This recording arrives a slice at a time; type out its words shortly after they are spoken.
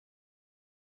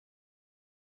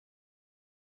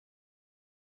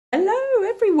Hello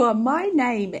everyone, my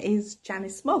name is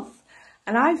Janice Moth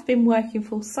and I've been working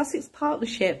for Sussex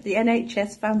Partnership, the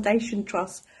NHS Foundation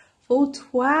Trust for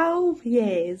 12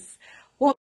 years.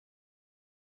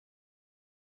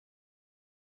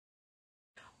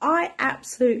 I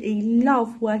absolutely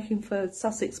love working for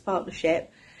Sussex Partnership.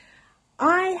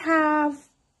 I have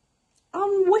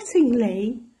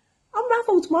unwittingly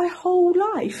unravelled my whole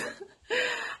life.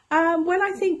 When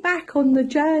I think back on the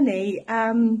journey,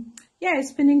 yeah,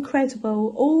 it's been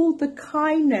incredible. All the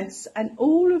kindness and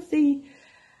all of the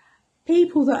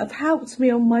people that have helped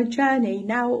me on my journey.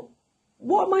 Now,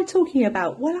 what am I talking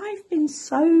about? Well, I've been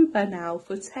sober now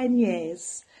for 10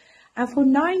 years, and for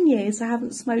 9 years I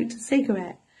haven't smoked a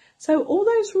cigarette. So all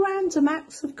those random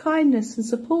acts of kindness and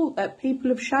support that people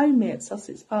have shown me at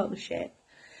Sussex Partnership,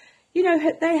 you know,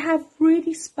 they have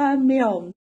really spurred me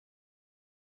on.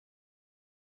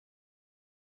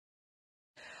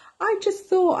 I just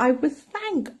thought I would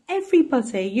thank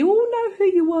everybody. You all know who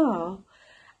you are.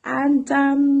 And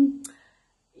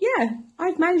yeah,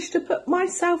 I've managed to put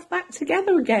myself back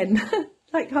together again,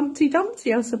 like Humpty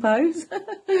Dumpty, I suppose.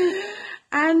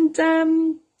 And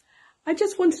I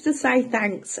just wanted to say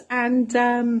thanks. And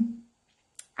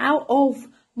out of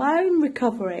my own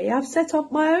recovery, I've set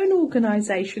up my own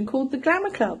organisation called the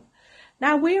Glamour Club.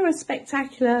 Now, we're a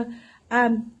spectacular,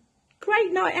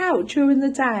 great night out during the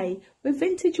day. We're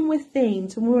vintage and we're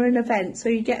themed, and we're an event. So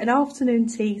you get an afternoon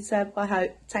tea served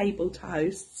by table to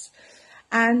hosts,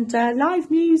 and live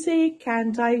music,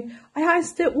 and I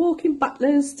host at walking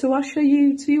butlers to usher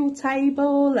you to your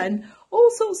table, and all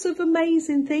sorts of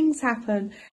amazing things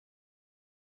happen.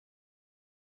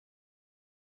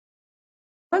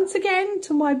 Once again,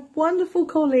 to my wonderful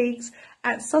colleagues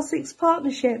at Sussex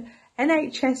Partnership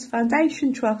NHS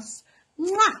Foundation Trust,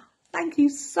 mwah, thank you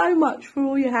so much for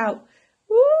all your help.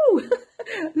 Woo!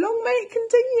 Long may it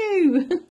continue.